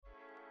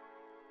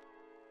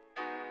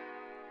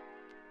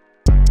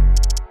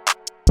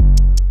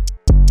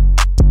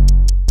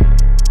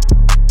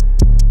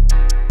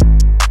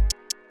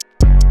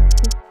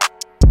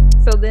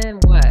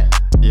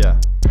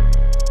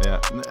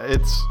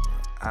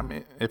I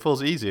mean, if it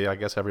feels easy, I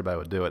guess everybody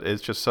would do it.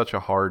 It's just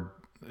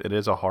it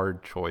is a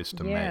hard choice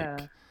to Yeah.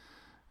 make.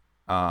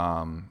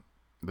 Um,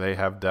 they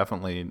have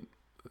definitely,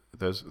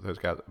 those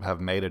guys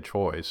have made a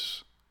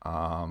choice.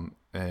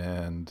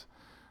 And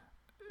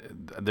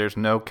there's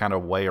no kind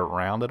of way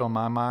around it on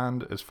my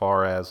mind as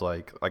far as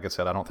like I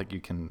said, I don't think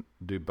you can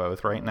do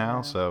both right now.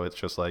 Yeah. So it's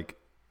just like,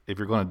 if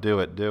you're going to do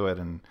it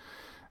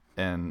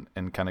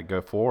and kind of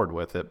go forward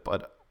with it.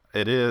 But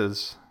it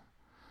is,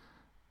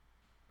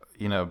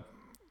 you know,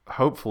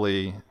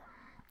 hopefully,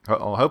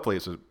 hopefully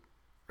it's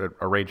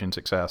a raging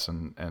success,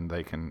 and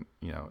they can,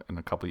 in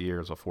a couple of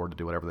years afford to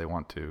do whatever they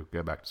want to,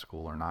 go back to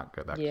school or not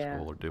go back to Yeah.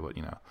 school, or do what,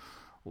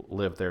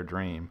 live their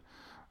dream.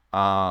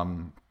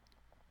 Um,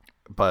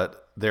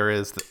 but there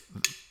is,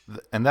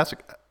 and that's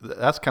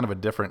kind of a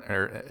different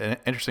or an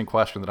interesting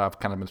question that I've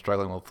kind of been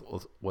struggling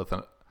with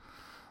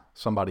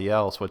somebody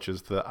else, which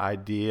is the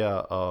idea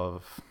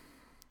of,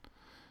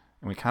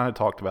 and we kind of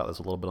talked about this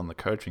a little bit on the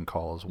coaching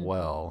call as Hmm.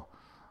 well,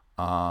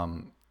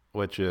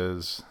 which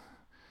is,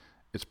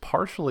 it's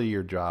partially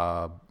your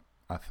job,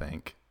 I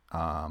think,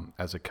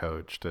 as a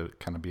coach, to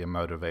kind of be a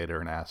motivator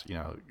and ask,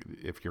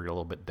 if you're a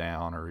little bit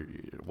down or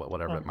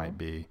whatever it Uh-huh. might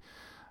be,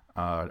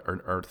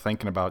 or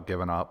thinking about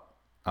giving up,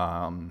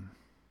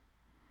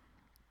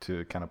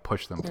 to kind of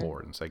push them Hmm.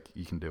 forward and say,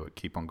 you can do it,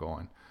 keep on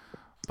going.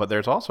 But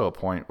there's also a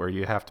point where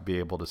you have to be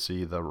able to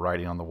see the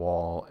writing on the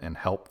wall and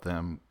help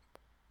them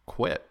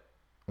quit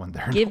when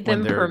they're Give when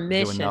them they're doing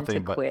permission to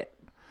nothing but, quit.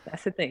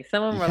 That's the thing.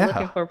 Some of them are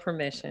looking yeah. for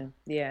permission.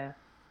 Yeah.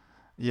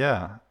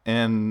 Yeah,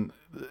 and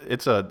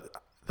it's a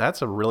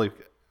that's a really,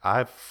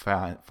 I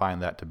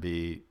find that to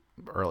be,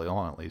 early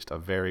on at least, a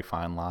very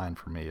fine line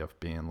for me of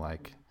being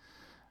like,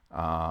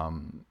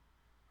 um,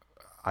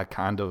 I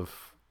kind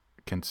of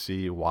can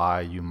see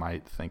why you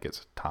might think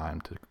it's time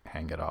to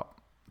hang it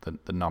up.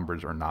 The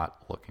numbers are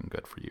not looking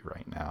good for you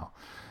right now,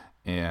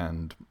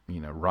 and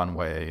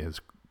runway is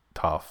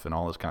tough and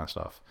all this kind of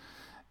stuff.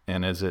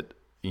 And is it,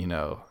 you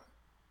know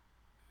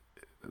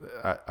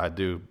I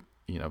do,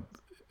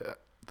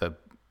 the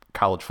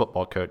college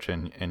football coach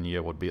in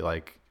you would be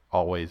like,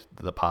 always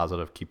the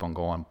positive, keep on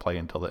going, play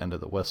until the end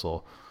of the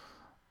whistle.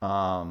 Let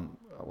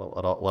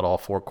all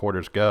four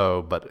quarters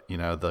go. But,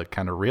 the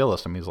kind of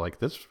realist in me is like,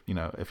 this,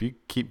 if you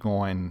keep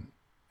going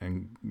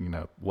and,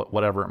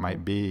 whatever it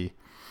might Mhm. be,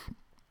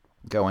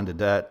 go into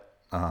debt,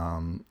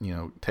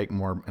 take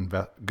more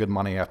good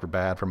money after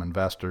bad from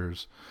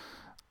investors.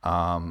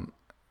 Um,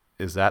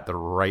 is that the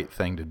right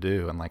thing to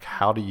do? And like,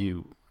 how do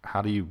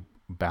you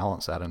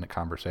balance that in a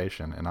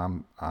conversation?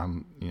 And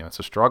it's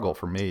a struggle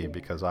for me, Yeah.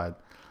 because I,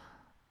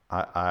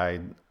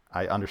 I,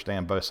 I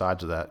understand both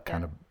sides of that, Yeah.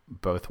 kind of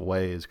both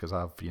ways, because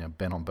I've,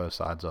 been on both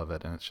sides of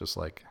it. And it's just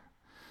like,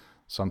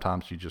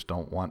 sometimes you just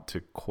don't want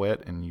to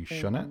quit, and you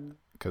shouldn't, Hmm.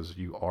 because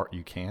you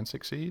can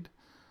succeed,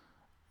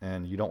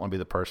 and you don't want to be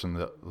the person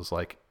that was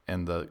like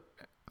in the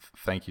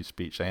thank you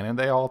speech saying, and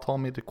they all told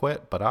me to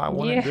quit, but I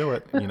wouldn't Yeah. do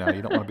it. You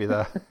don't want to be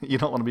that. You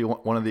don't want to be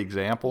one of the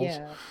examples.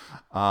 Yeah.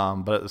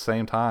 But at the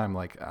same time,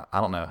 like,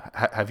 I don't know.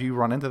 Have you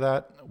run into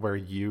that where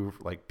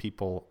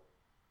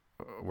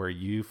where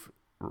you've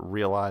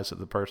realized that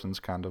the person's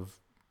kind of,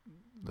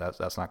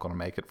 that's not going to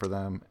make it for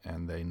them,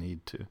 and they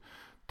need to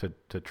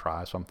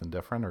try something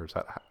different, or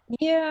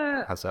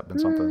Yeah. has that been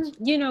something?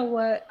 You know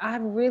what? I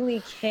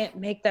really can't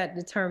make that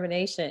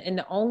determination. And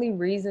the only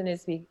reason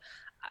is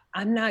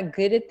I'm not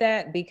good at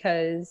that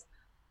because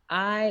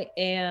I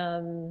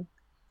am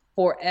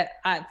for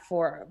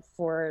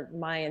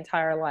my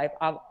entire life,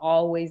 I've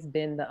always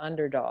been the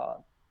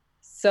underdog.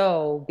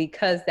 So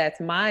because that's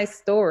my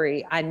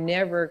story, I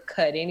never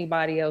cut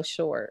anybody else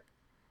short.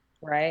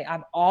 Right.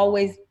 I've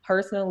always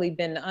personally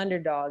been the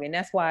underdog. And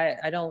that's why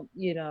I don't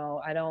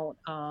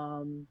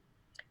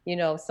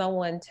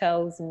someone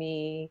tells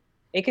me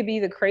it could be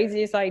the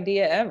craziest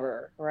idea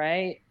ever,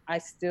 right? I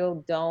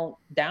still don't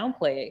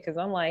downplay it because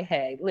I'm like,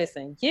 hey,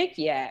 listen, Yik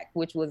Yak,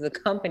 which was a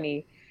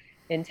company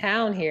in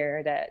town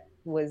here that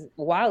was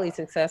wildly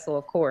successful,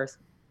 of course,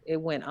 it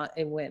went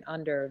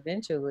under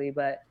eventually,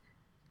 but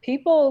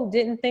people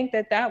didn't think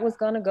that that was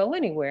going to go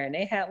anywhere, and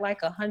they had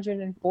like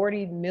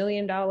 $140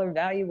 million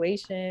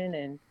valuation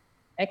and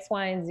X,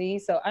 Y, and Z.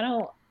 So I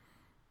don't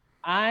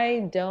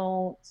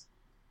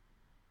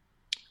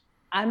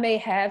I may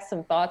have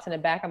some thoughts in the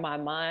back of my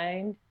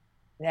mind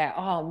that,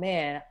 oh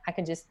man, I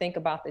can just think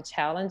about the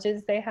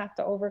challenges they have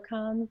to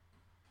overcome.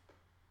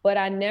 But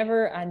I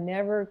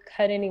never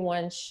cut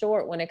anyone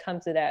short when it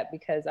comes to that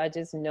because I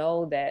just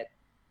know that,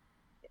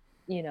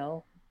 you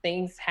know,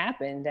 things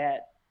happen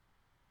that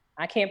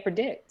I can't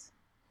predict.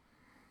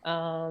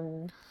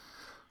 Um,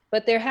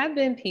 but there have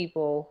been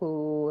people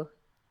who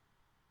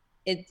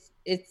it's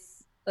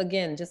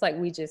again, just like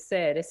we just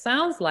said, it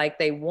sounds like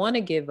they want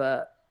to give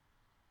up,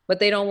 but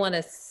they don't want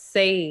to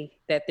say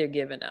that they're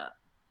giving up.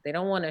 They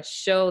don't want to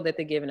show that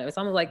they're giving up. It's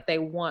almost like they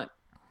want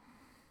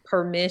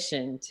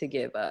permission to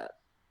give up.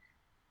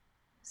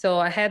 So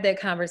I had that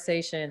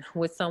conversation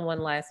with someone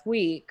last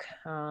week,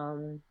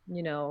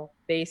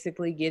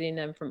 basically getting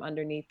them from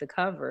underneath the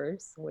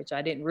covers, which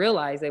I didn't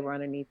realize they were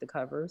underneath the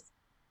covers.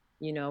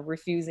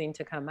 refusing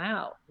to come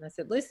out. And I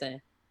said,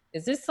 listen,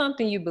 is this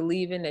something you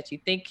believe in, that you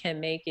think can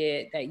make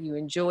it, that you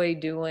enjoy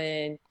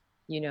doing?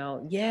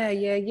 Yeah,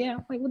 yeah, yeah.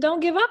 I'm like, well, don't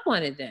give up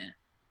on it then.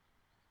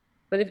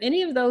 But if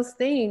any of those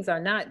things are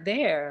not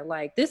there,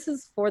 like, this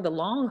is for the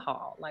long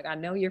haul. Like, I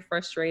know you're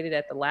frustrated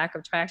at the lack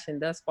of traction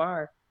thus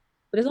far,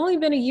 but it's only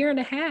been a year and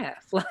a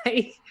half.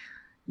 Like,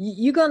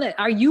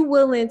 are you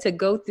willing to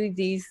go through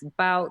these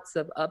bouts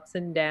of ups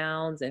and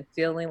downs and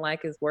feeling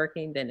like it's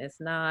working, then it's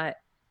not,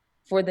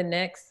 for the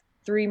next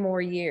 3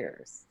 more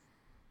years?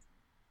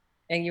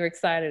 And you're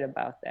excited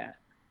about that.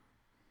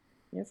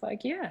 And it's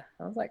like, yeah.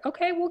 I was like,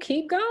 okay, we'll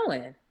keep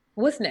going.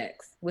 What's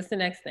next? What's the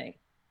next thing?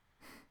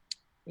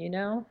 You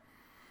know?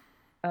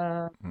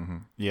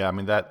 Yeah, I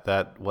mean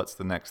that what's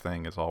the next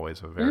thing is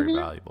always a very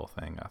valuable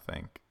thing, I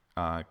think,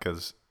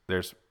 because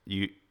there's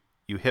you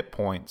hit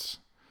points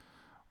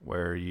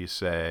where you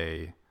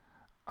say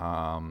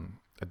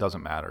it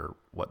doesn't matter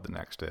what the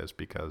next is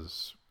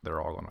because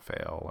they're all going to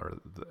fail, or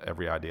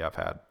every idea I've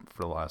had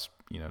for the last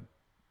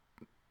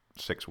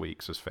 6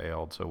 weeks has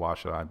failed, so why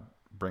should I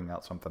bring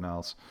out something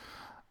else?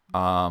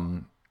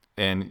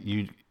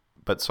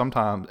 But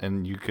sometimes,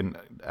 and you can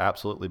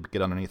absolutely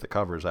get underneath the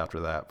covers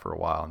after that for a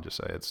while and just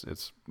say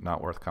it's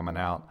not worth coming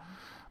out.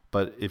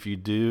 But if you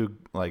do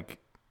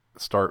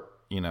start,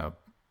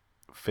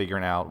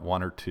 figuring out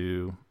 1 or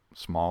 2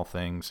 small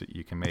things that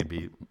you can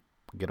maybe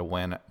get a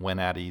win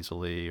at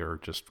easily, or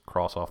just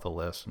cross off the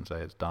list and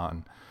say it's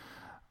done,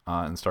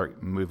 and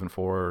start moving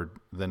forward,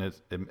 then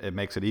it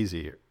makes it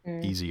easier.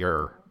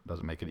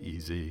 Doesn't make it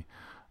easy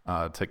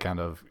to kind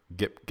of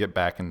get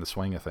back in the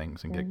swing of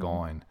things and get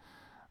going.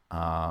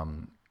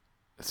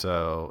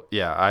 So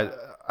yeah,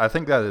 I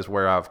think that is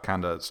where I've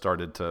kind of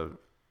started to.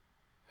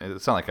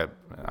 It's not like I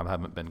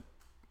haven't been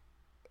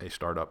a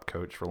startup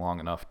coach for long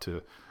enough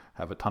to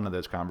have a ton of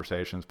those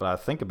conversations, but I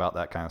think about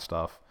that kind of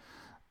stuff,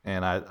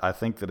 and I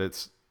think that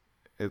it's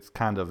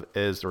kind of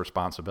is the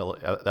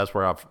responsibility. That's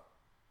where I've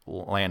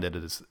landed.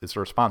 It's the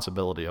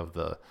responsibility of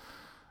the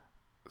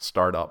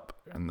startup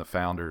and the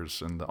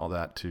founders and all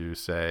that to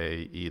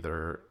say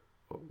either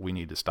we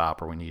need to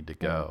stop or we need to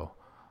go.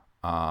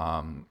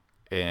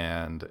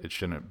 And it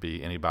shouldn't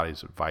be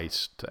anybody's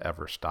advice to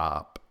ever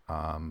stop,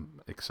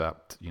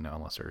 except,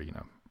 unless they're,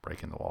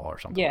 breaking the law or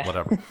something,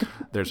 whatever.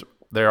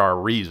 There are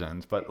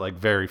reasons, but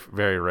very,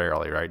 very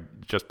rarely, right?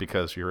 Just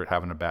because you're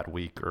having a bad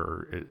week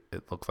or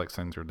it looks like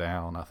things are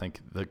down. I think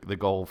the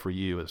goal for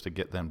you is to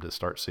get them to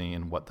start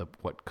seeing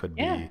what could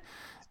be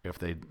if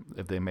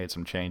they made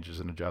some changes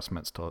and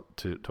adjustments to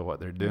what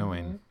they're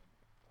doing.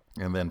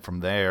 And then from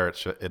there,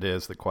 it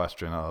is the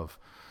question of,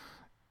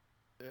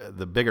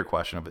 the bigger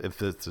question of, if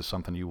this is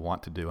something you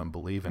want to do and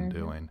believe in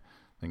doing,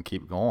 then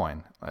keep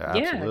going.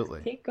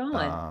 Absolutely. Keep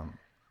going.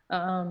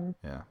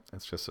 Yeah,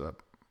 it's just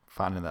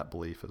finding that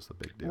belief is the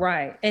big deal.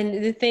 Right.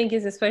 And the thing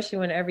is, especially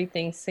when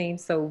everything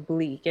seems so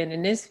bleak, and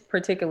in this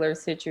particular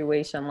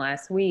situation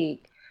last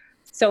week,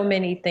 so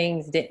many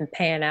things didn't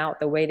pan out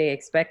the way they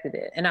expected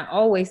it. And I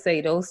always say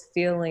those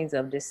feelings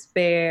of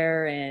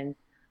despair and,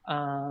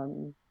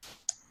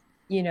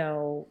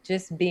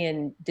 just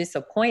being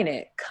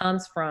disappointed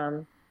comes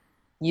from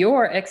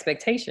your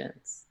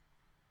expectations.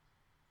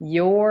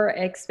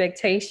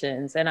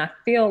 And I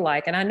feel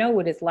like, and I know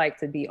what it's like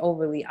to be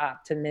overly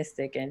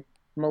optimistic, and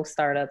most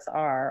startups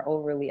are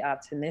overly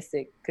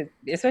optimistic,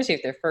 especially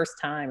if they're first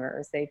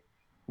timers. They've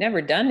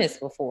never done this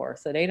before,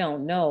 so they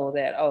don't know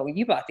that, oh,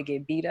 you about to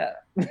get beat up.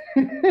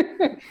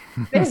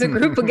 There's a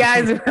group of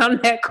guys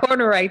around that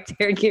corner right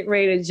there getting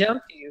ready to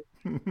jump you.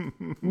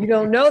 You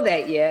don't know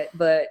that yet,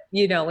 but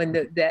and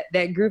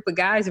that group of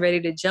guys ready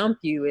to jump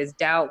you is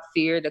doubt,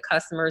 fear, the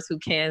customers who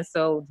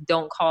cancel,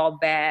 don't call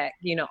back,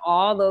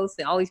 all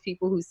these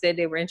people who said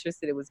they were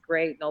interested, it was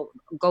great, no,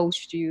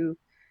 ghost you.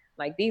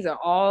 Like, these are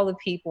all the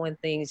people and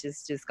things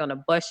just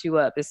gonna bust you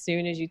up as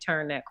soon as you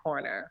turn that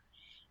corner.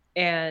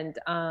 And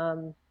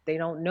they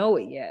don't know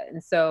it yet.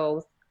 And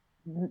so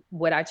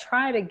what I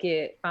try to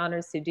get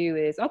founders to do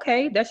is,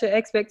 okay, that's your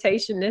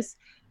expectation.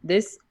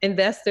 This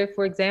investor,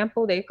 for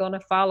example, they're going to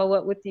follow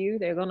up with you.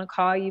 They're going to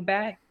call you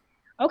back.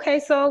 Okay,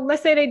 so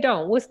let's say they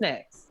don't. What's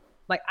next?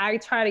 Like, I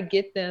try to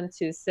get them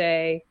to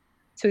say,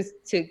 to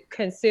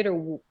consider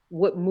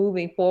what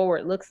moving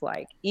forward looks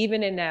like,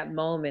 even in that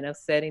moment of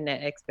setting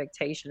that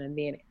expectation and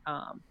being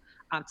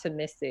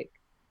optimistic,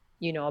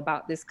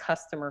 about this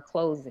customer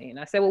closing.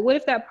 I said, well, what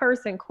if that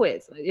person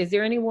quits? Is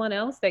there anyone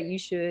else that you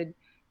should,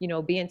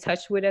 be in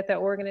touch with at that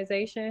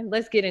organization?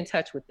 Let's get in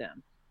touch with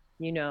them.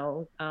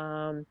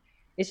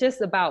 It's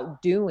just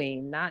about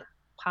doing, not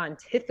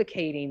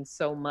pontificating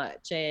so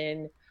much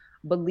and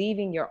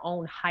believing your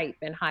own hype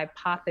and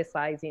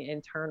hypothesizing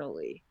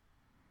internally.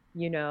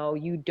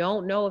 You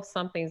don't know if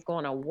something's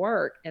going to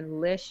work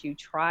unless you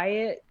try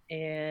it.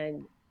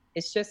 And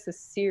it's just a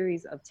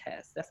series of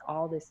tests. That's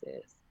all this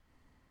is.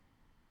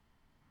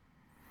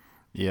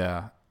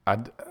 Yeah.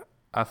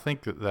 I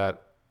think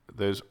that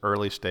those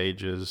early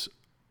stages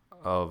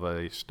of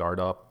a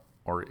startup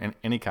or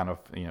any kind of,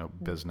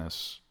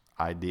 business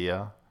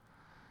idea,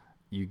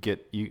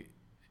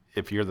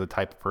 if you're the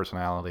type of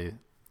personality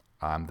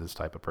I'm this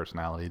type of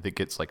personality that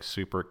gets like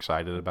super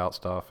excited about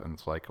stuff, and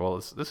it's like, well,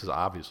 this is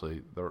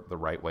obviously the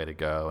right way to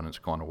go, and it's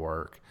going to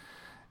work.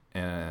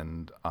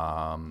 And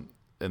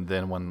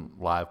then when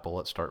live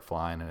bullets start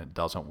flying and it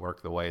doesn't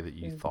work the way that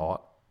you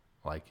thought,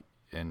 like,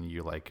 and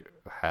you like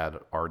had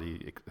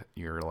already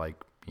you're like,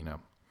 you know,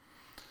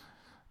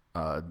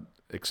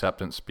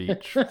 acceptance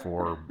speech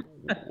for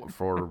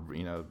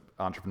you know,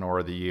 entrepreneur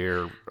of the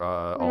year,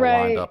 all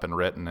lined up and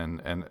written,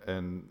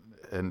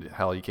 and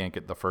hell, you can't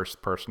get the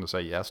first person to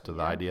say yes to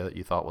the idea that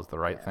you thought was the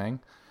right thing.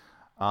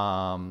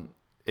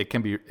 It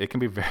can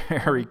be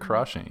very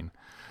crushing,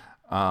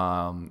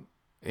 and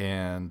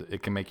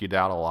it can make you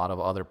doubt a lot of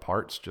other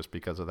parts just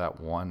because of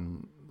that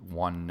one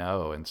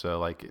no. And so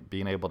like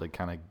being able to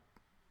kind of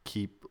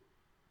keep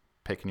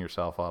picking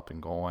yourself up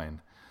and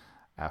going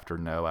after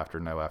no after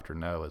no after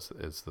no is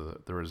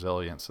the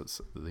resilience. It's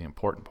the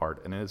important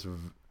part, and it is.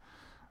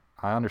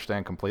 I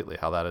understand completely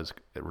how that is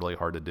really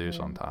hard to do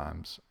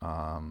sometimes.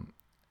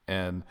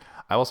 And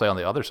I will say on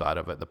the other side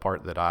of it, the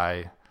part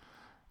that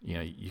you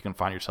know, you can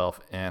find yourself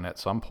in at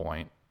some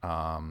point,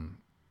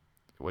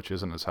 which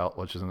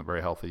isn't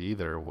very healthy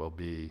either, will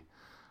be,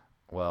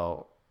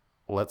 well,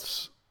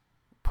 let's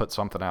put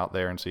something out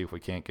there and see if we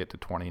can't get to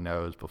 20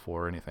 no's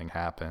before anything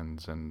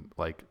happens, and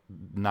like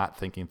not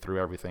thinking through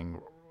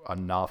everything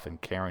enough and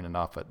caring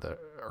enough at the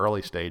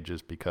early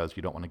stages because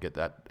you don't want to get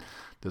that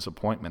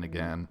disappointment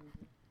again.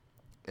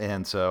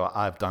 And so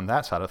I've done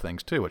that side of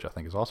things too, which I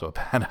think is also a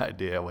bad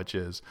idea, which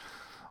is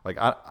like,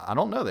 I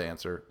don't know the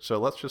answer, so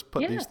let's just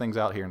put these things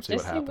out here and see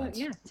what happens.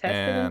 Test it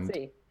and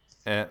see.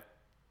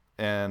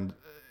 And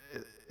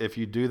if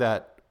you do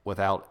that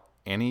without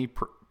any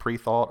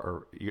pre-thought,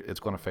 or it's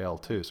going to fail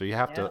too. So you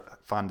have to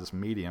find this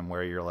medium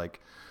where you're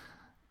like,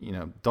 you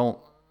know,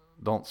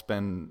 don't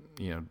spend,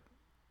 you know,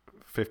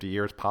 50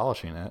 years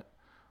polishing it,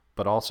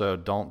 but also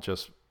don't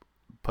just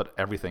put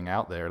everything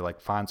out there. Like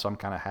find some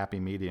kind of happy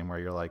medium where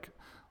you're like,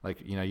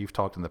 you know, you've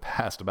talked in the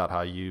past about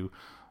how you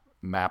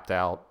mapped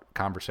out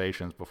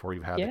conversations before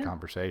you've had the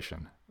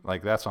conversation.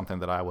 Like that's something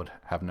that I would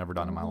have never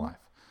done in my life.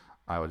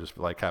 I would just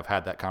like have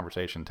had that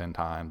conversation 10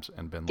 times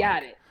and been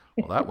Got it.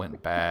 Well, that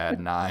went bad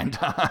 9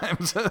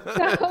 times.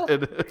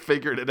 And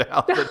figured it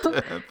out the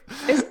 10th.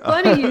 It's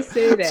funny you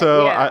say that.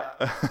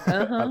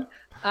 So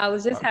I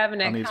was just having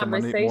that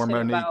conversation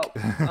about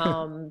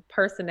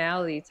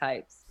personality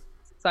types.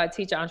 So I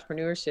teach an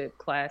entrepreneurship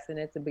class, and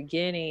at the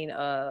beginning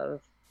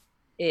of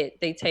it,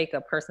 they take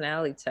a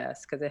personality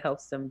test because it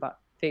helps them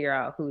figure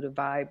out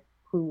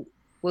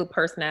what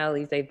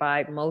personalities they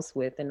vibe most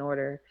with in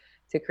order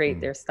to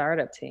create their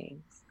startup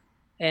teams.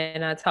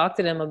 And I talked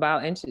to them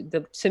about,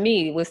 to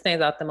me, what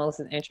stands out the most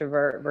is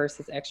introvert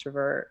versus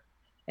extrovert.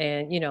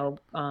 And, you know,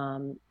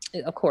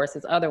 of course,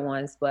 there's other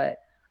ones, but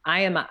I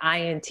am an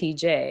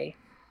INTJ.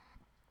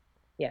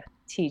 Yeah,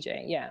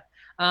 TJ, yeah.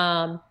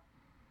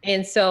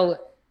 And so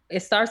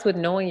it starts with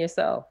knowing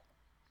yourself.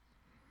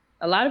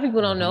 A lot of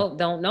people don't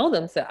know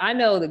themselves. I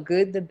know the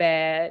good, the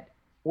bad,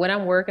 what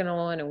I'm working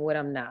on and what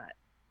I'm not,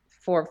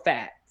 for a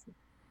fact.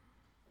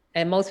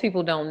 And most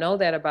people don't know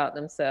that about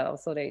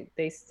themselves. So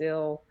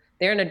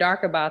they're in the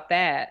dark about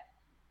that.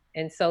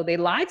 And so they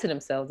lie to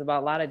themselves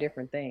about a lot of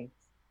different things,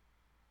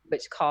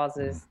 which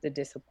causes the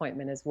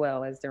disappointment as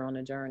well as they're on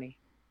a journey.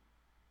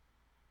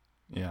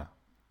 Yeah.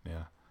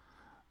 Yeah.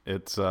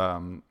 It's,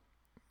 you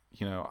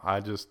know,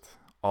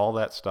 all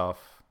that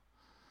stuff,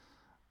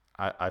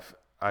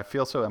 I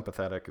feel so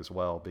empathetic as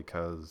well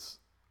because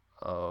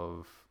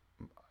of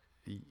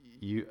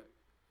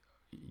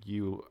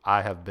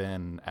I have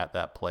been at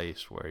that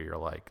place where you're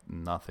like,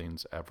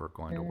 nothing's ever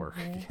going to work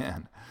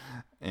again.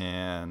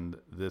 And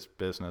this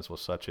business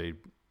was such a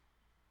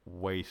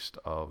waste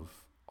of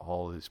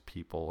all these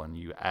people, and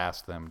you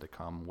asked them to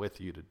come with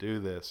you to do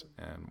this,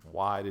 and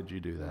why did you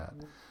do that?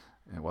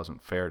 It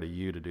wasn't fair to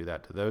you to do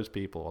that to those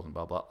people, and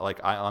blah, blah. Like,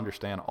 I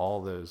understand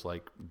all those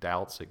like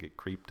doubts that get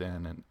creeped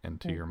in and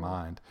into your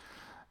mind.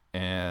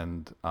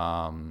 And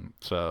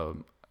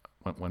so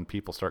when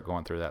people start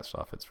going through that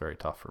stuff, it's very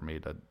tough for me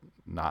to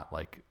not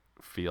like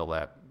feel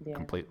that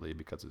completely,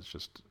 because it's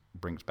just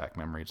brings back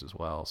memories as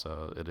well.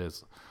 So it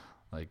is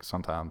like,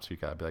 sometimes you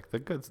gotta be like, the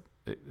good,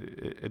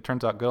 it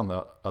turns out good on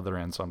the other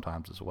end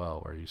sometimes as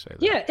well, where you say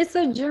that. Yeah, it's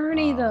a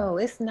journey though.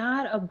 It's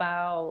not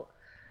about,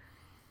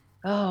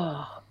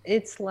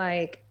 it's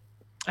like,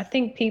 I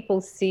think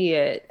people see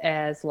it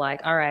as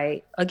like, all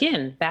right,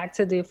 again, back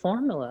to the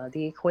formula,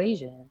 the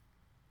equation.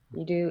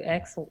 You do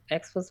X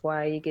plus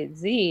Y, you get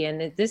Z.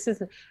 And this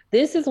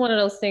is one of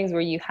those things where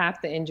you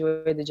have to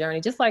enjoy the journey.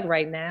 Just like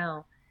right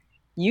now,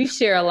 you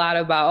share a lot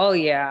about, oh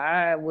yeah,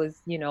 I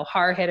was, you know,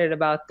 hard-headed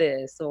about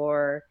this,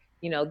 or,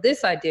 you know,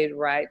 this I did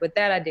right, but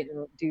that I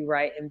didn't do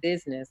right in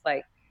business.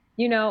 Like,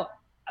 you know,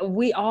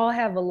 we all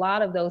have a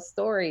lot of those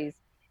stories.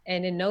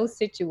 And in those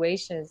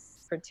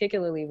situations,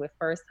 particularly with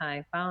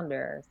first-time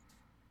founders,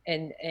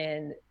 and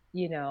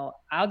you know,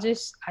 I'm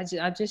just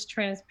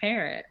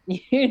transparent,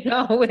 you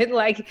know, with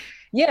like,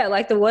 yeah,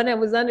 like the one that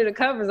was under the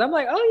covers. I'm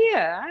like, oh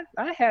yeah,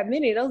 I had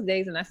many of those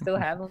days, and I still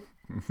have them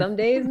some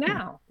days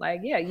now.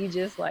 Like, yeah, you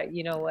just like,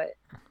 you know what,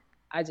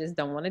 I just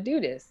don't want to do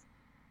this.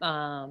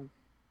 Um,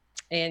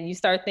 and you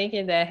start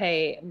thinking that,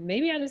 hey,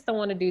 maybe I just don't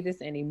want to do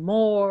this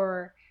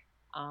anymore.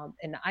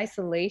 And the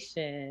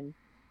isolation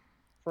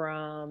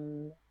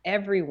from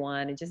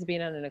everyone and just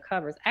being under the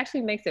covers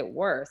actually makes it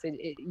worse.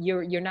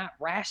 You're not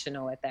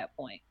rational at that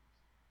point.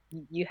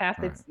 You have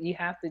to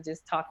Right.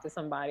 just talk to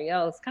somebody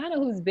else, kind of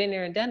who's been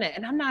there and done it.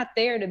 And I'm not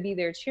there to be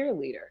their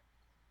cheerleader.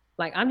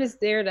 Like I'm just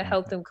there to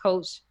help Mhm. them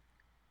coach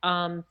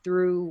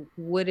through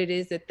what it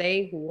is that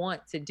they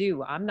want to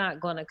do. I'm not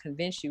going to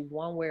convince you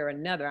one way or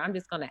another. I'm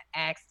just going to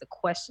ask the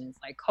questions.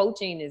 Like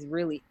coaching is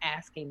really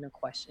asking the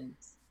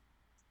questions.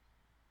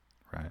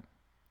 Right.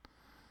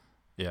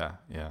 Yeah.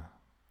 Yeah.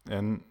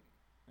 And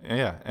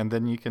yeah, and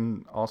then you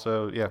can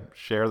also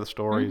share the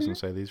stories and Hmm.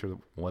 say these are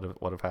what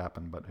have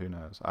happened, but who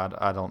knows?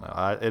 I don't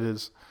know. It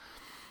is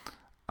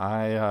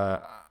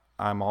I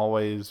I'm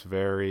always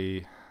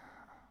very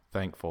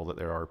thankful that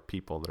there are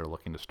people that are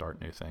looking to start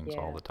new things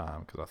all Yeah. the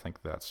time because I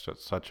think that's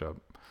just such a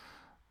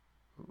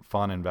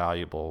fun and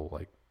valuable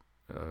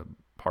uh,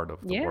 part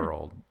of the Yeah.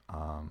 world.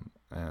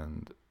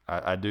 And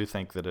I do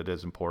think that it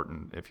is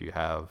important if you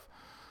have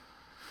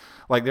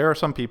like there are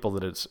some people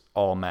that it's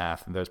all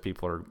math and those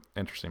people are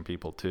interesting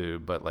people too,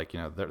 but like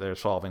they're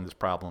solving this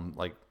problem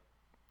like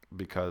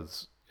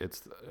because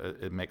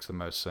it makes the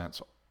most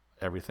sense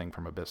everything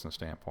from a business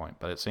standpoint.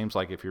 But it seems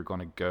like if you're going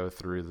to go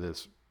through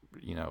this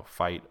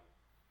fight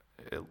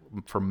it,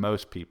 for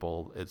most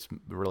people, it's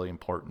really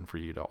important for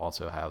you to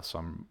also have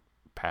some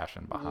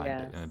passion behind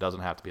it, and it Yes.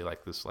 doesn't have to be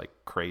like this like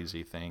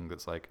crazy thing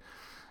that's like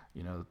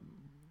you know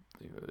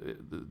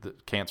the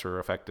cancer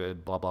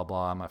affected blah blah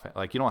blah.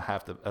 Like you don't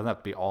have to. It doesn't have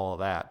to be all of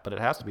that, but it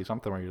has to be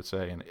something where you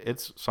say, and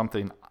it's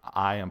something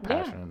I am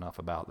Yeah. passionate enough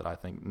about that I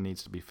think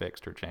needs to be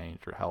fixed or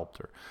changed or helped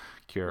or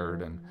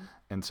cured, Hmm.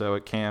 and so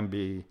it can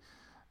be,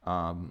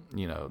 um,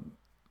 you know,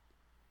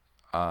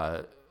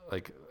 uh,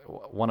 like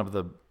one of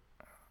the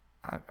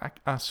I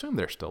assume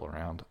they're still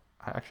around.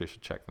 I actually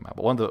should check them out.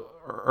 But one of the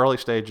early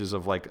stages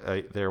of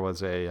there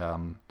was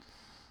a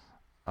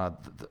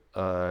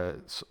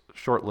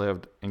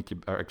short-lived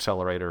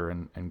accelerator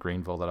in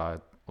Greenville that I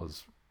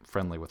was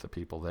friendly with the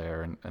people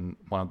there, and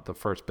one of the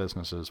first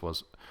businesses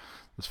was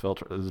this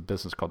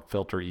business called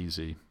Filter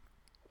Easy,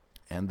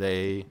 and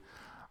they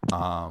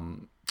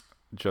um,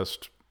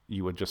 just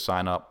you would just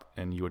sign up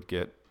and you would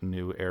get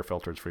new air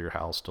filters for your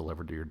house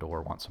delivered to your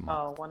door once a month,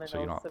 Oh, one of so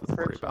you those don't have to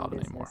worry subscription about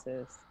it anymore.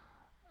 businesses.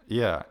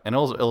 Yeah, and it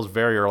was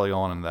very early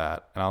on in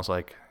that, and I was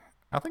like,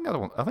 I think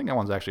that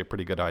one's actually a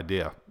pretty good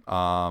idea,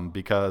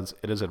 because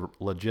it is a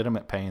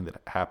legitimate pain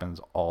that happens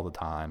all the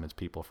time as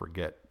people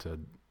forget to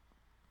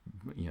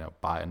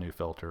buy a new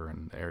filter,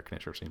 and the air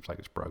conditioner seems like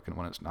it's broken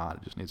when it's not.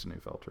 It just needs a new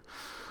filter,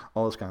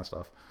 all this kind of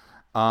stuff.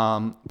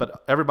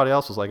 But everybody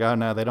else was like, oh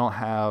no, they don't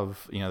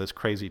have this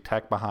crazy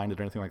tech behind it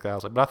or anything like that. I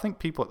was like, but I think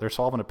people they're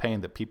solving a pain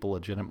that people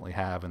legitimately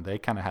have, and they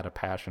kind of had a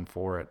passion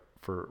for it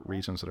for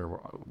reasons that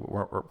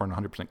weren't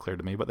 100% clear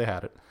to me, but they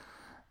had it,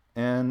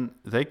 and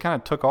they kind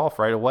of took off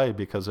right away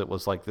because it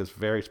was like this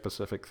very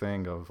specific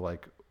thing of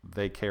like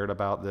they cared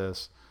about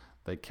this,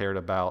 they cared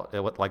about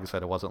it. Like I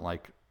said, it wasn't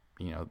like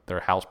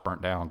their house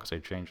burnt down because they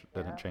didn't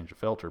Yeah. change the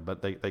filter,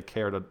 but they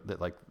cared that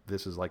like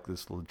this is like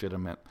this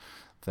legitimate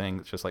thing.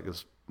 It's just like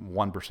this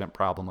 1%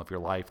 problem of your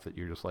life that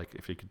you're just like,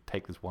 if you could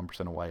take this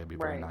 1% away, it'd be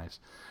very Right. nice.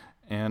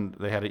 And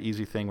they had an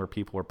easy thing where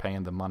people were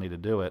paying the money to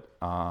do it,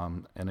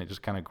 and it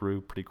just kind of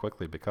grew pretty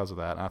quickly because of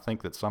that. And I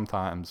think that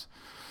sometimes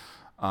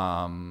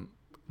um,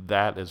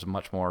 that is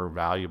much more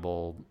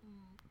valuable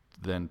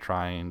than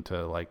trying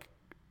to like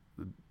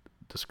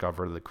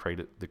discover the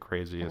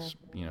craziest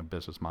Hmm.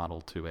 business model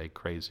to a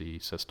crazy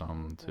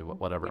system to Hmm.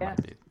 whatever it Yeah.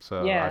 might be.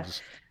 So I Yeah.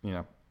 just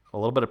a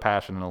little bit of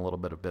passion and a little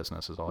bit of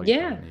business is all you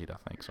kind Yeah. of need, I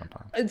think,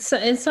 sometimes. It's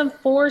and some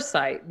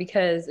foresight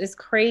because it's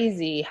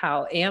crazy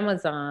how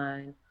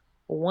Amazon,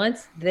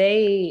 once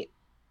they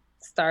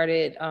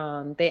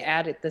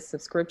added the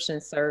subscription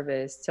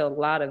service to a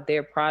lot of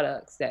their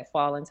products that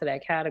fall into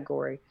that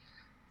category.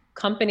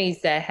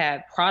 Companies that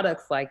have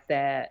products like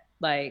that,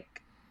 like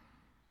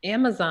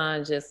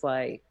Amazon, just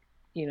like,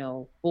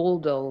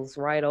 bulldoze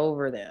right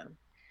over them.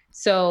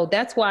 So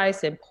that's why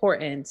it's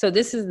important. So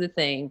this is the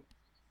thing.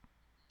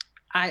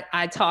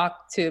 I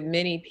talk to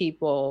many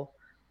people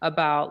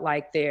about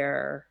like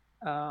their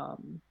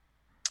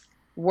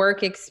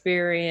work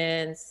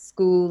experience,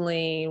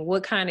 schooling,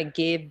 what kind of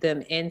gave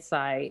them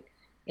insight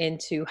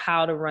into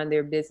how to run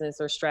their business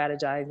or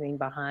strategizing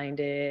behind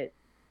it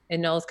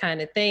and those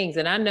kind of things.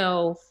 And I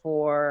know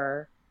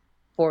for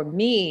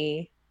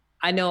me,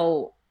 I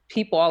know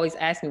people always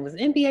ask me, was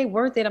MBA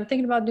worth it? I'm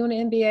thinking about doing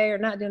an MBA or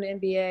not doing an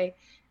MBA.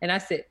 And I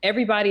said,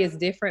 everybody is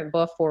different,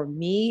 but for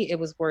me, it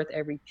was worth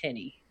every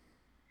penny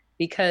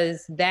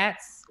because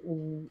that's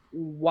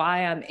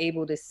why I'm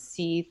able to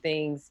see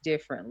things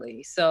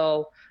differently.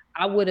 So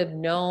I would have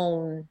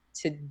known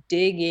to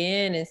dig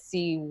in and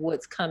see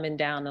what's coming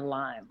down the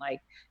line, like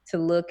to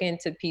look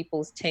into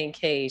people's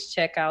 10Ks,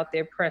 check out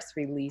their press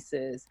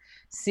releases,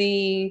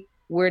 see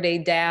where they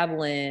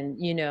dabbling,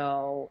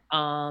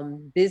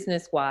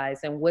 business wise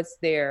and what's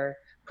their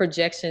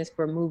projections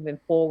for moving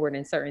forward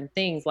in certain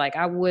things. Like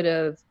I would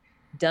have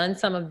done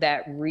some of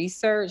that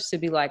research to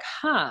be like,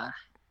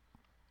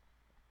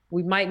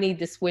 we might need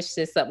to switch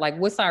this up. Like,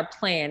 what's our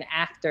plan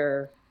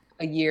after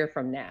a year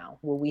from now?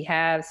 Will we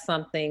have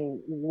something?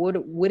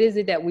 What is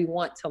it that we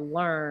want to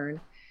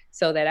learn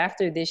so that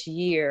after this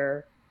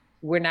year,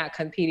 we're not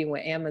competing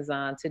with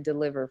Amazon to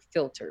deliver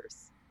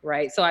filters,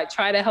 right? So I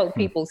try to help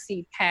people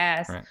see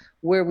past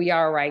where we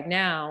are right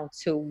now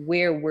to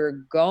where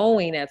we're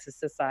going as a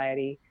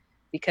society,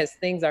 because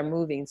things are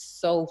moving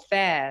so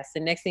fast.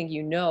 And next thing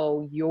you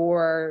know,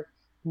 you're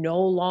no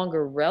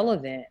longer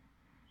relevant.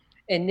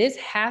 And this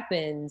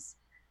happens,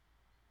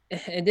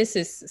 and this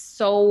is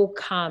so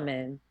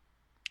common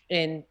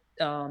in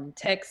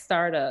tech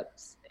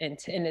startups and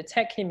in the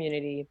tech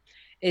community,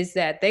 is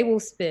that they will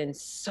spend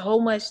so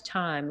much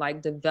time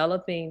like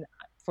developing,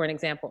 for an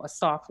example, a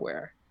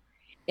software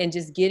and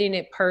just getting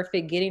it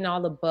perfect, getting all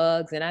the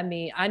bugs. And I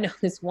mean, I know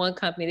this one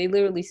company, they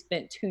literally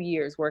spent 2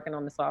 years working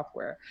on the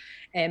software.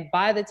 And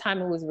by the time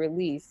it was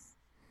released,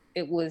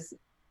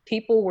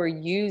 people were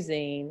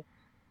using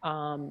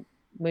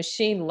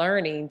machine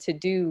learning to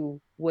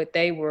do what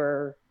they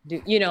were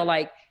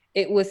like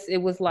it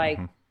was like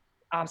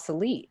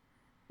obsolete.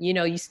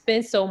 You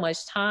spend so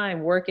much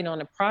time working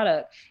on a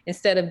product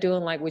instead of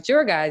doing like what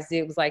your guys did.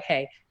 It was like,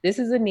 hey, this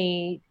is a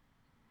need,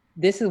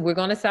 we're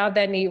going to solve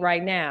that need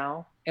right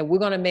now, and we're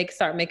going to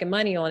start making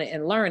money on it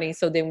and learning,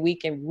 so then we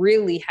can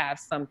really have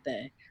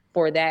something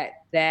for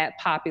that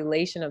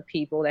population of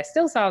people that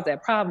still solves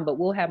that problem, but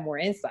we'll have more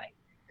insight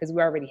because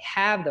we already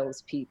have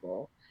those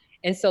people.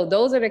 And so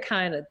those are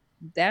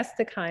that's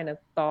the kind of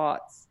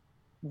thoughts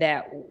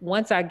that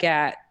once I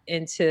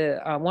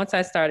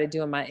started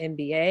doing my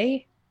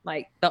MBA,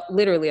 like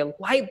literally a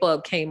light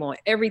bulb came on.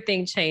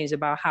 Everything changed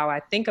about how I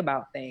think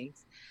about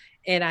things.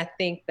 And I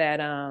think that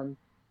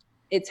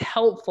it's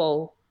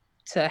helpful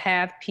to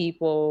have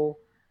people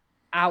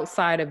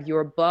outside of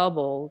your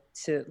bubble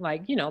to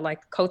like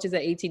coaches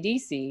at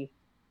ATDC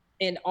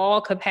in all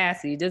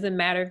capacity. It doesn't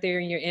matter if they're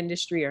in your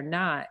industry or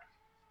not,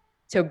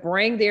 to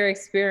bring their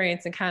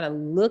experience and kind of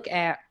look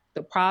at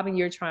the problem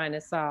you're trying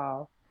to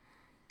solve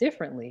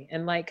differently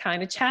and like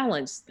kind of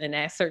challenge and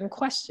ask certain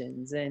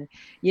questions. And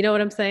you know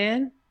what I'm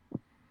saying?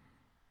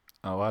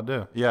 Oh, I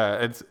do.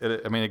 Yeah.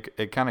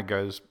 It kind of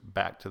goes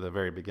back to the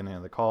very beginning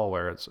of the call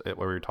where where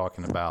we were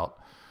talking about,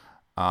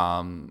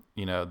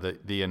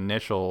 the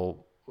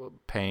initial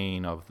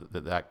pain of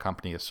that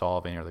company is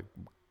solving, or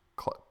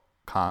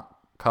the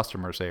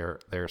customers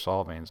they're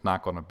solving. It's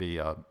not going to be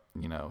a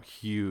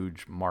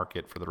huge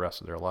market for the rest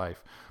of their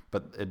life,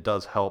 but it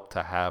does help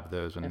to have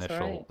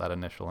that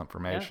initial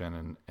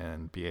information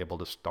and be able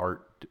to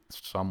start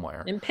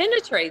somewhere and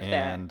penetrate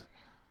that.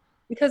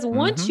 Because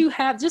once you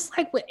have, just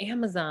like with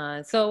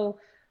Amazon, so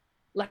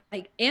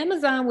like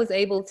Amazon was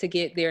able to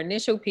get their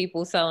initial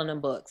people selling them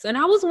books, and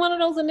I was one of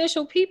those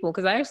initial people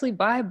because I actually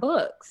buy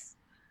books,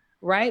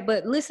 right?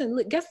 But listen,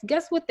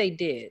 guess what they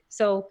did?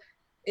 So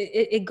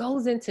it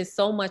goes into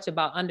so much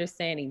about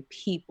understanding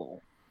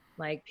people.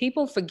 Like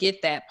people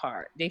forget that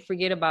part. They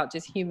forget about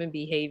just human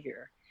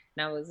behavior.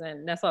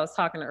 And that's what I was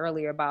talking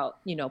earlier about,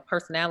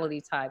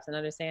 personality types and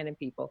understanding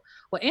people.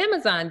 What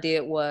Amazon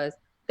did was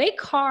they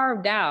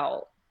carved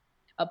out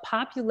a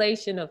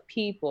population of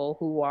people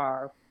who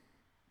are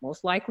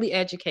most likely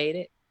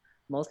educated,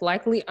 most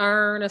likely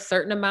earn a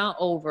certain amount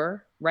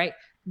over, right?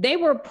 They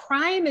were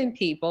priming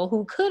people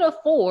who could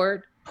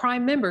afford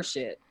Prime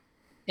membership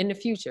in the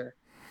future.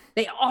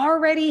 They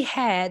already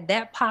had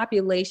that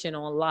population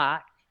on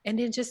lock, and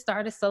then just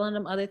started selling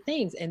them other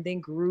things and then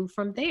grew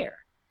from there.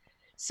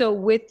 So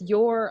with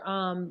your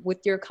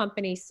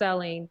company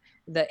selling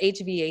the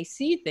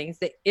HVAC things,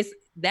 it's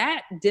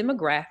that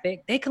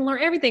demographic, they can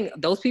learn everything.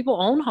 Those people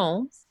own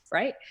homes,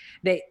 right?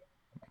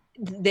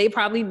 They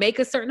probably make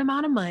a certain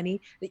amount of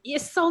money.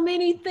 There's so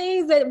many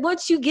things that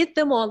once you get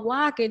them on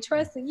lock and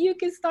trust, you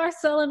can start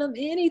selling them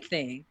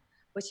anything,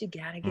 but you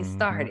got to get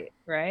started,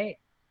 right?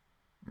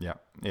 Yeah.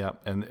 Yeah.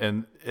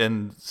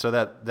 And so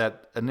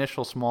that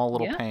initial small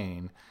little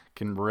pain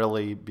can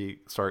really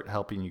start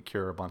helping you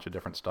cure a bunch of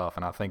different stuff.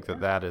 And I think those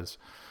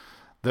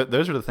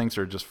are the things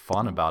that are just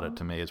fun about it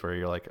to me, is where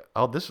you're like,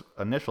 oh, this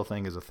initial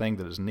thing is a thing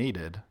that is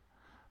needed,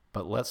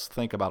 but let's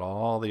think about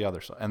all the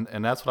other stuff.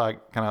 And that's what I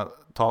kind of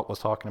was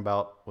talking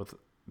about with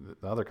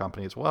the other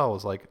company as well,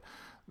 is like,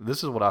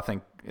 this is what I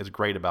think is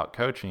great about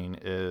coaching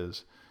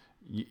is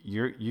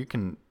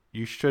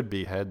you should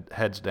be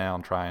heads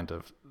down trying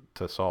to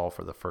solve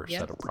for the first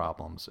set of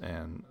problems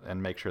and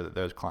make sure that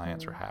those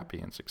clients are happy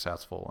and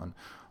successful and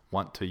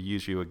want to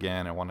use you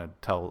again and want to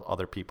tell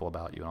other people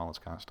about you and all this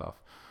kind of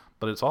stuff.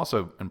 But it's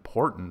also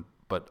important,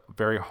 but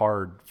very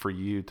hard for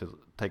you to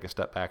take a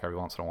step back every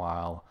once in a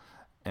while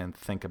and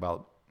think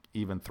about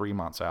even 3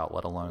 months out,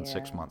 let alone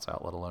 6 months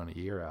out, let alone a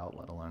year out,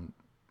 let alone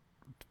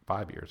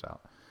 5 years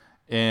out.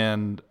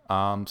 And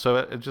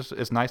so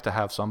it's nice to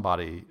have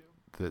somebody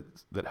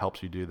that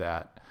helps you do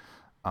that.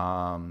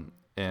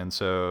 And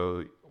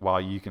so while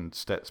you can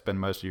spend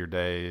most of your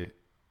day,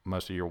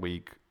 most of your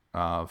week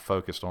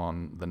focused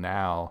on the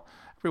now,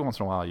 every once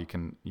in a while you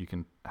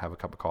can have a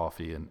cup of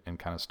coffee and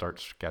kind of start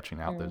sketching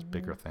out those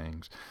bigger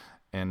things.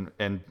 And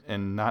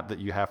not that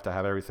you have to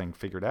have everything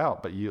figured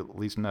out, but you at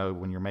least know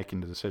when you're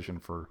making the decision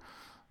for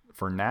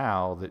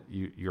now that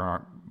you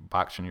aren't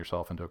boxing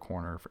yourself into a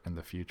corner in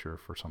the future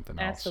for something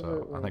else.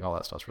 So I think all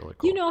that stuff's really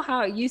cool. You know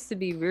how it used to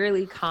be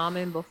really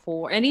common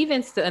before, and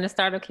even in the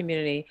startup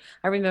community,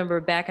 I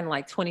remember back in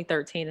like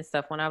 2013 and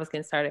stuff when I was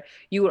getting started,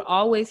 you would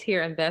always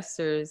hear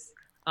investors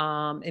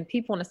and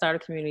people in the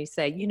startup community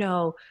say, you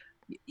know,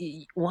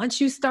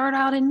 once you start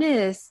out in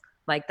this,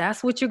 like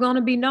that's what you're going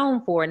to be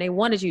known for. And they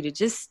wanted you to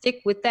just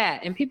stick with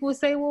that. And people would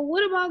say, well,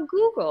 what about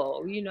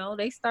Google? You know,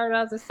 they started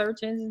out as a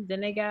search engine,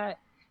 then they got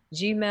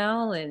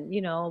Gmail, and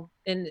you know,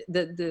 and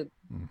the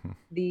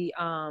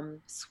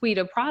suite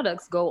of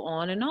products go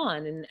on.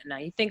 And now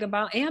you think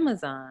about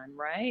Amazon,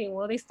 right?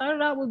 Well, they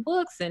started out with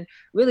books, and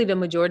really the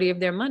majority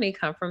of their money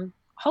come from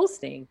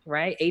hosting,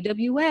 right?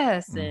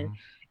 AWS, and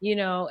you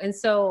know, and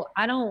so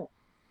I don't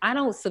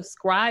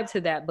subscribe to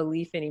that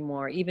belief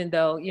anymore, even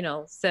though, you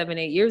know,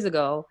 7-8 years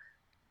ago,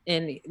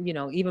 and you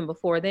know, even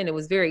before then, it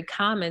was very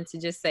common to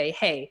just say,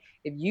 hey,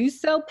 if you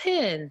sell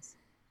pens,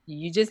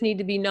 you just need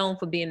to be known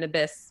for being the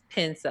best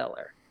pen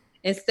seller,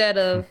 instead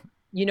of,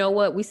 you know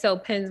what, we sell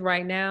pens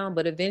right now,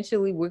 but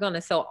eventually we're going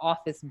to sell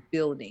office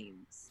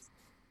buildings.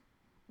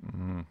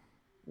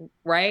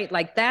 Right?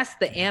 Like that's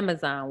the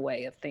Amazon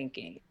way of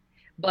thinking.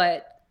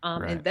 But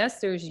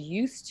investors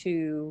used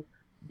to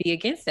be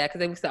against that because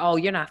they would say, oh,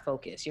 you're not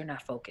focused. You're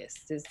not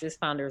focused. This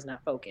founder is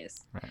not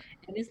focused.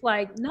 And it's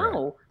like,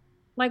 no,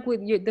 like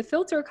with the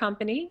filter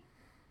company,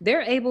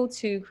 they're able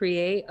to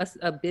create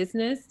a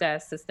business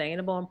that's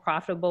sustainable and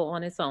profitable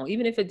on its own.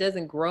 Even if it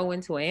doesn't grow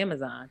into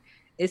Amazon,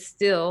 it's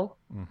still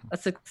a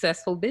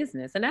successful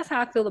business. And that's how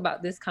I feel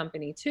about this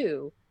company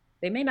too.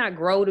 They may not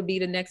grow to be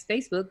the next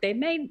Facebook. They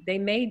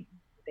may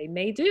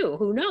do,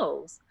 who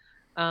knows?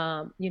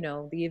 You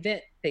know, the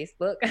event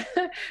Facebook,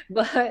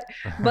 but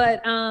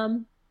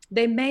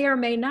they may or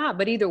may not.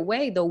 But either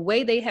way, the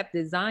way they have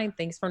designed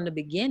things from the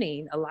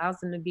beginning allows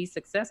them to be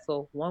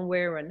successful one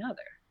way or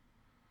another.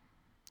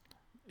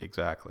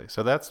 Exactly.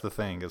 So that's the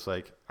thing. Is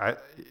like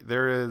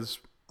there is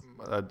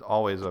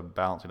always a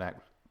balancing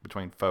act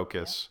between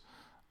focus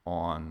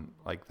on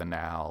like the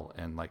now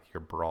and like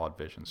your broad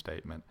vision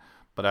statement.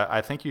 But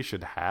I think you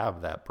should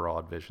have that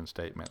broad vision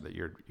statement that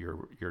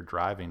you're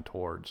driving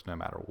towards no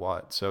matter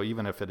what. So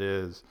even if it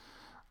is,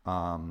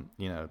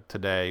 you know,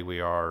 today we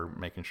are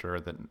making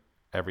sure that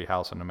every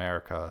house in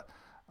America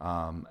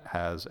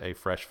has a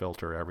fresh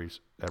filter every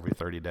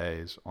 30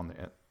 days on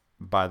the.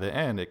 By the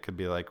end, it could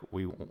be like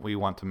we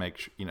want to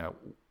make you know,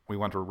 we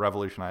want to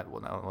revolutionize.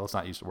 Well, no, let's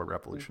not use the word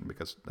revolution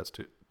because that's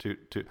too.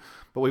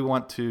 But we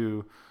want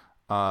to,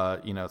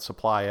 you know,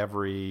 supply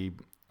every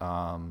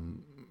house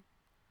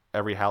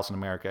in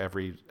America,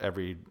 every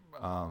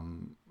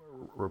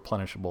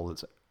replenishable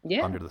that's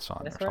under the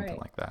sun or something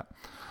like that.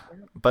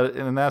 But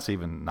and that's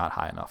even not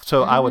high enough.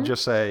 So I would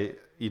just say,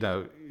 you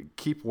know,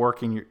 keep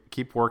working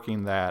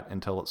that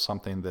until it's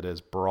something that is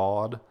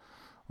broad.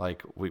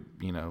 Like we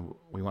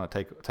want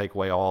to take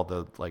away all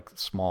the like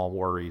small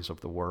worries of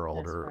the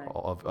world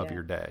of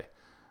your day,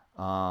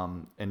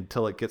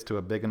 until it gets to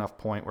a big enough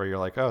point where you're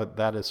like, oh,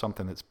 that is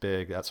something that's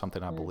big. That's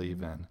something I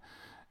believe in,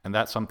 and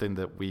that's something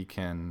that we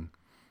can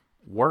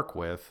work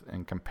with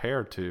and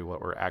compare to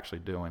what we're actually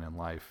doing in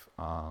life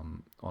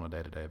on a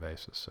day-to-day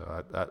basis.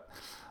 So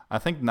I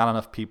think not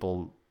enough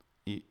people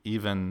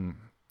even,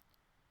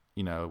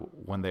 you know,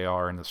 when they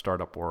are in the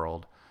startup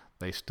world,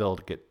 they still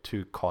get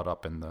too caught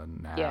up in the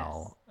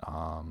now.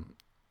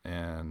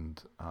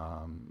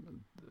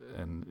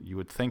 And you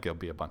would think it would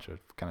be a bunch of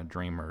kind of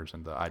dreamers,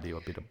 and the idea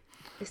would be to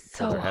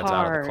pull their heads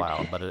out of the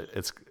cloud. But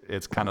it's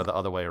kind of the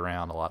other way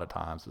around a lot of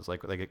times. It's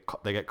like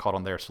they get caught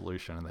on their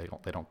solution, and they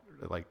don't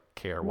like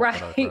care. What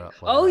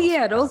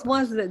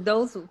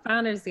those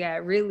founders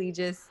got really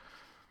just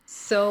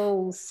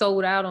so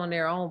sold out on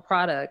their own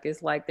product.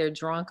 It's like they're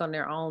drunk on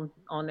their own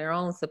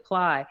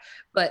supply.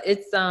 But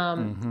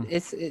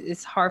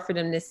it's hard for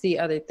them to see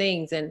other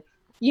things. And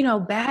you know,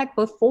 back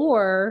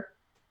before,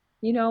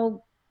 you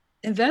know,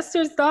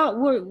 investors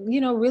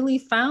really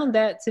found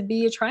that to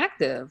be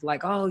attractive.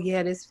 Like, oh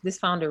yeah, this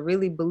founder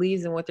really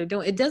believes in what they're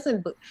doing. It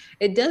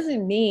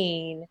doesn't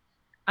mean,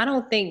 I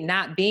don't think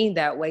not being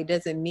that way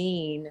doesn't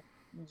mean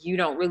you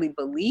don't really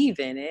believe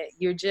in it.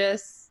 You're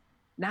just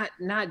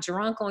not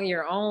drunk on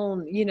your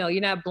own, you know,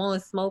 you're not blowing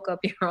smoke up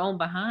your own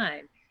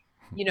behind,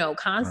 you know,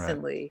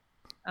 constantly.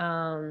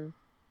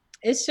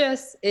 It's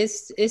just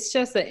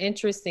an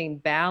interesting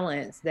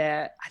balance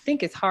that I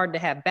think it's hard to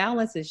have.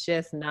 Balance is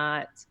just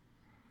not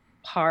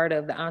part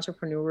of the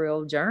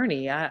entrepreneurial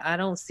journey. I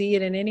don't see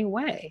it in any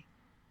way.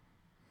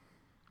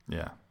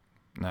 Yeah,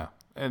 no.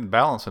 And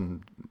balance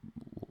and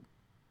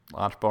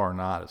entrepreneur or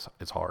not,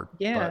 it's hard.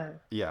 Yeah.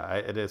 But yeah,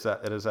 it is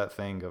that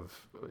thing of,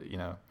 you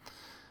know,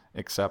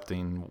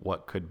 accepting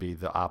what could be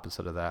the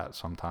opposite of that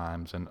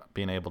sometimes, and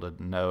being able to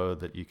know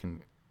that you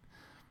can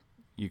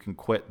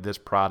quit this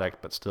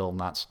product but still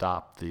not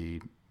stop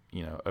the,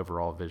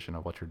 overall vision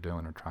of what you're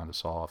doing or trying to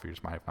solve. You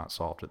just might have not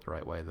solved it the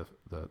right way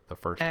the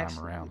first time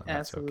around, and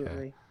that's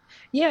okay.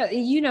 Yeah,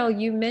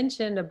 you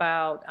mentioned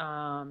about,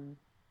 I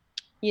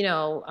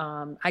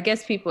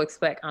guess people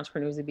expect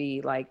entrepreneurs to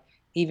be like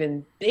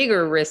even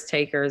bigger risk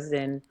takers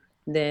than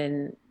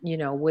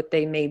what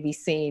they may be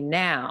seeing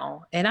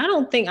now. And I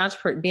don't think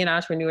being an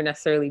entrepreneur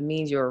necessarily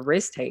means you're a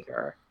risk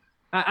taker.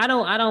 I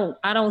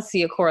don't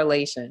see a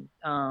correlation,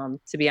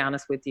 to be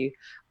honest with you.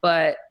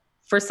 But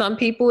for some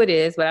people it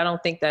is, but I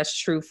don't think that's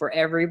true for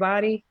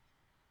everybody.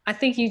 I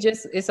think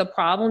it's a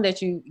problem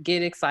that you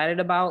get excited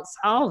about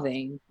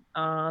solving,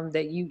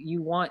 that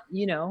you want,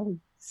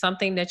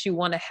 something that you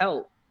want to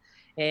help,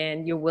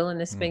 and you're willing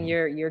to spend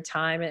your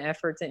time and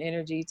efforts and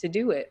energy to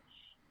do it.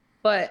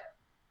 But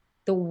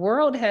the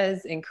world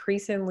has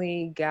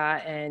increasingly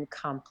gotten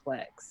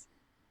complex.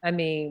 I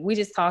mean, we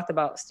just talked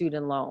about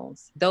student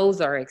loans.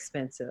 Those are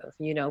expensive.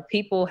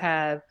 People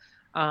have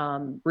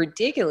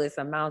ridiculous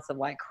amounts of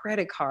like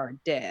credit card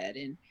debt,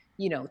 and,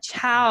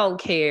 child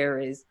care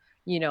is,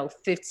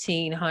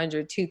 $1,500,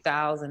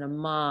 $2,000 a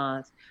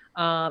month.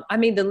 I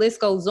mean, the list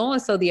goes on.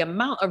 So the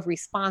amount of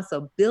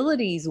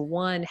responsibilities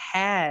one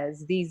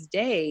has these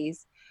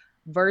days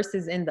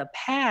versus in the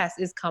past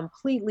is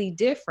completely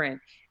different.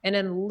 And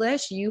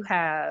unless you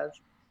have,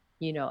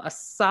 a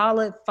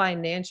solid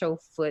financial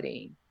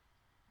footing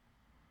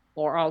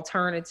or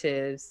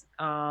alternatives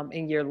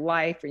in your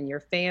life and your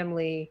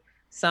family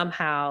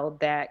somehow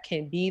that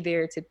can be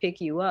there to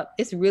pick you up,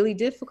 it's really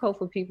difficult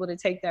for people to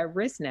take that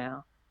risk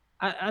now.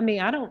 I mean,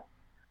 I don't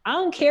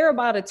care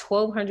about a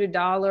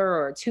 $1,200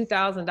 or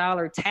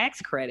 $2,000 tax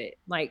credit.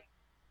 Like,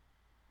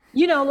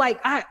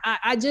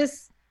 I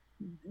just,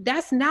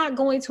 that's not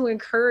going to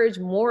encourage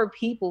more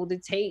people to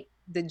take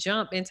the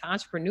jump into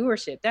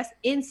entrepreneurship. That's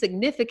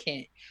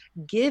insignificant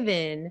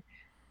given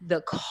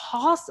the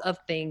cost of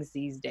things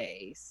these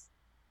days.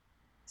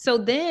 So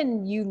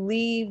then you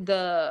leave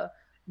the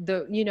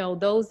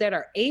those that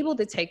are able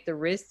to take the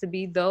risk to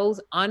be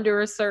those under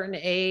a certain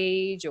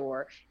age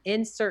or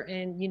in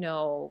certain,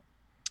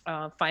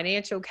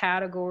 financial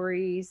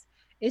categories.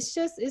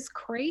 It's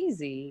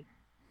crazy.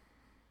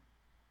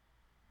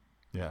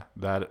 Yeah,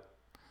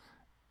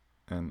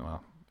 and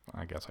well,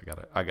 I guess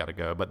I gotta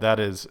go, but that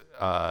is,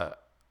 I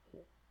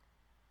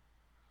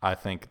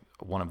think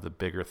one of the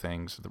bigger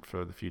things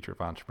for the future of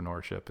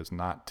entrepreneurship is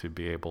not to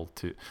be able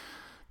to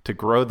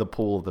grow the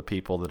pool of the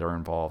people that are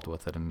involved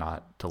with it, and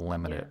not to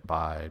limit it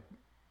by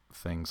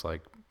things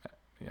like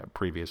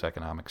previous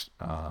economics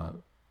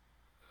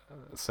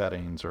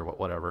settings or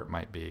whatever it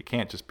might be. It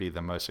can't just be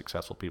the most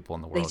successful people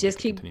in the world. They just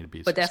continue to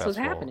be successful. That's what's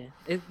happening.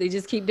 They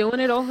just keep doing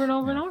it over and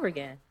over and over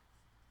again.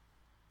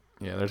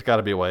 Yeah, there's got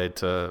to be a way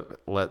to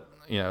let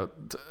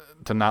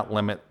to not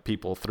limit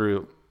people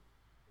through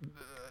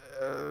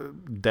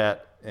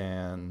debt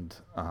and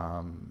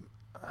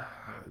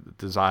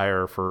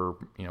desire for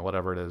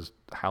whatever it is,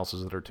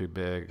 houses that are too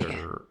big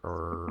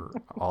or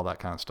all that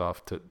kind of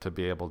stuff, to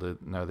be able to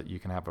know that you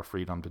can have a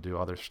freedom to do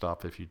other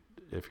stuff if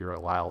you're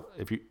allowed,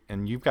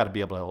 and you've got to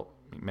be able to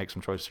make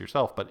some choices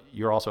yourself, but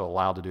you're also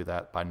allowed to do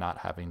that by not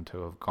having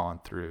to have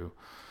gone through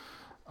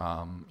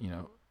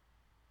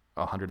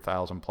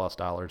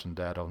 $100,000+ in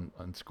debt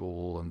on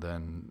school, and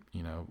then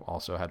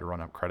also had to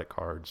run up credit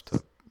cards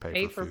to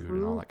pay for food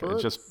and all that.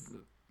 It's just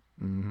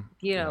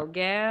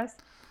gas.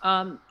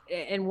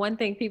 And one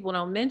thing people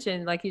don't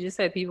mention, like you just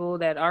said, people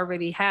that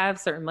already have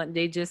certain money,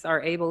 they just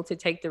are able to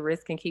take the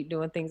risk and keep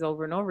doing things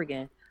over and over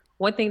again.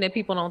 One thing that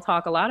people don't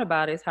talk a lot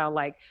about is how,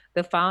 like,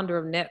 the founder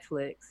of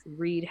Netflix,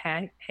 Reed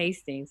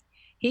Hastings,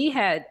 he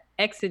had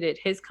exited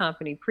his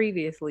company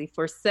previously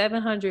for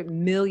 $700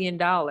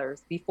 million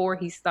before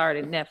he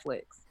started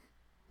Netflix.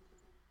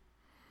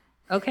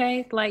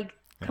 Okay? Like,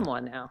 come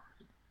on now.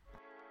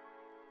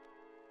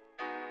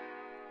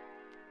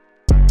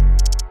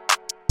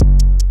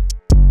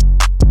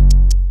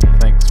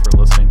 Thanks for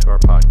listening to our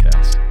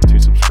podcast. To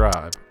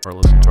subscribe or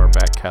listen to our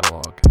back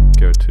catalog,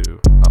 go to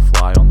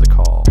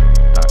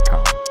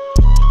aflyonthecall.com.